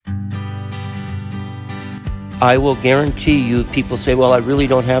I will guarantee you, people say, well, I really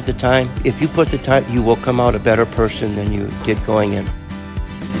don't have the time. If you put the time, you will come out a better person than you did going in.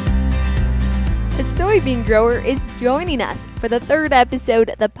 A soybean grower is joining us for the third episode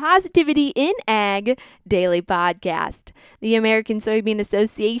of the Positivity in Ag Daily Podcast. The American Soybean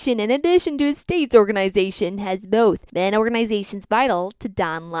Association, in addition to a state's organization, has both been organizations vital to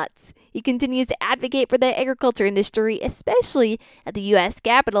Don Lutz. He continues to advocate for the agriculture industry, especially at the U.S.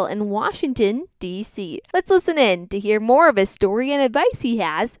 Capitol in Washington, D.C. Let's listen in to hear more of his story and advice he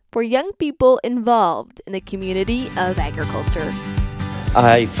has for young people involved in the community of agriculture.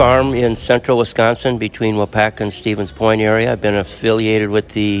 I farm in central Wisconsin between Waupaca and Stevens Point area. I've been affiliated with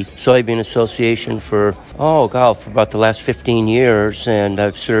the Soybean Association for about the last 15 years, and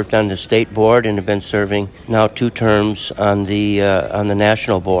I've served on the state board and have been serving now 2 terms on the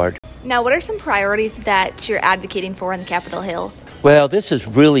national board. Now, what are some priorities that you're advocating for on Capitol Hill? Well, this is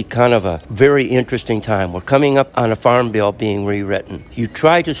really kind of a very interesting time. We're coming up on a farm bill being rewritten. You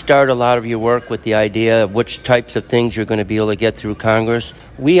try to start a lot of your work with the idea of which types of things you're going to be able to get through Congress.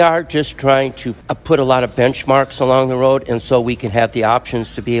 We are just trying to put a lot of benchmarks along the road, and so we can have the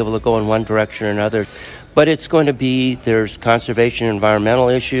options to be able to go in one direction or another. But it's going to be, there's conservation and environmental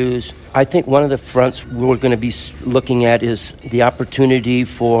issues. I think one of the fronts we're going to be looking at is the opportunity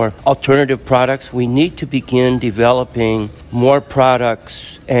for alternative products. We need to begin developing more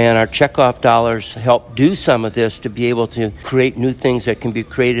products, and our checkoff dollars help do some of this to be able to create new things that can be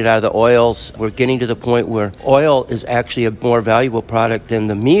created out of the oils. We're getting to the point where oil is actually a more valuable product than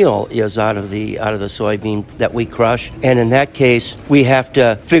the meal is out of the soybean that we crush. And in that case, we have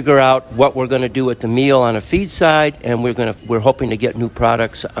to figure out what we're going to do with the meal on a feed side, and we're hoping to get new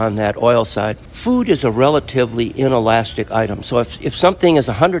products on that oil side. Food is a relatively inelastic item. So if something is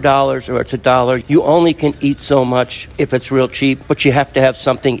 $100 or it's $1, you only can eat so much if it's real cheap, but you have to have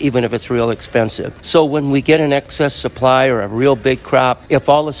something even if it's real expensive. So when we get an excess supply or a real big crop, if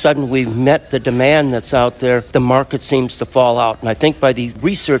all of a sudden we've met the demand that's out there, the market seems to fall out. And I think by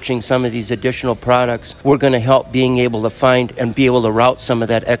researching some of these additional products, we're going to help being able to find and be able to route some of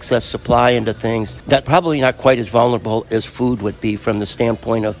that excess supply into things that probably not quite as vulnerable as food would be from the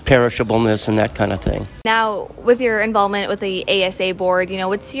standpoint of perishableness and that kind of thing. Now, with your involvement with the ASA board,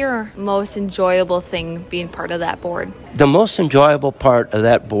 what's your most enjoyable thing being part of that board? The most enjoyable part of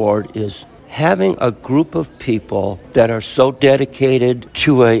that board is having a group of people that are so dedicated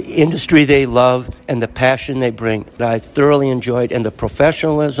to an industry they love and the passion they bring that I've thoroughly enjoyed, and the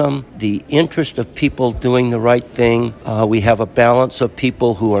professionalism, the interest of people doing the right thing. We have a balance of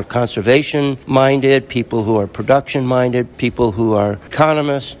people who are conservation-minded, people who are production-minded, people who are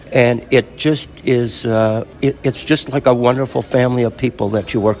economists, and it just is, it's just like a wonderful family of people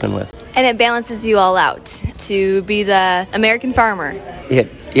that you're working with. And it balances you all out to be the American farmer.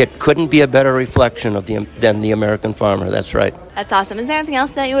 It couldn't be a better reflection of than the American farmer. That's right. That's awesome. Is there anything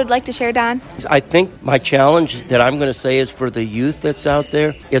else that you would like to share, Don? I think my challenge that I'm going to say is for the youth that's out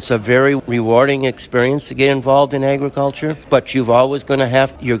there. It's a very rewarding experience to get involved in agriculture, but you're going to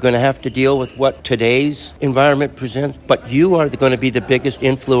have to deal with what today's environment presents, but you are going to be the biggest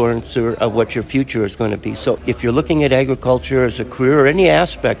influencer of what your future is going to be. So if you're looking at agriculture as a career or any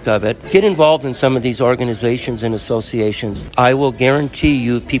aspect of it, get involved in some of these organizations and associations. I will guarantee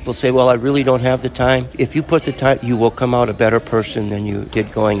you, people say, well, I really don't have the time. If you put the time, you will come out a better person than you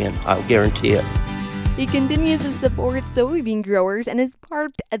did going in. I'll guarantee it. He continues to support soybean growers and is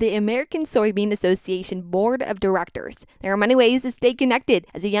part of the American Soybean Association Board of Directors. There are many ways to stay connected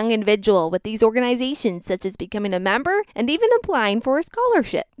as a young individual with these organizations, such as becoming a member and even applying for a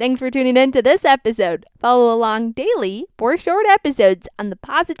scholarship. Thanks for tuning in to this episode. Follow along daily for short episodes on the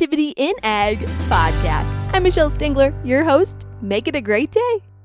Positivity in Ag podcast. I'm Michelle Stingler, your host. Make it a great day.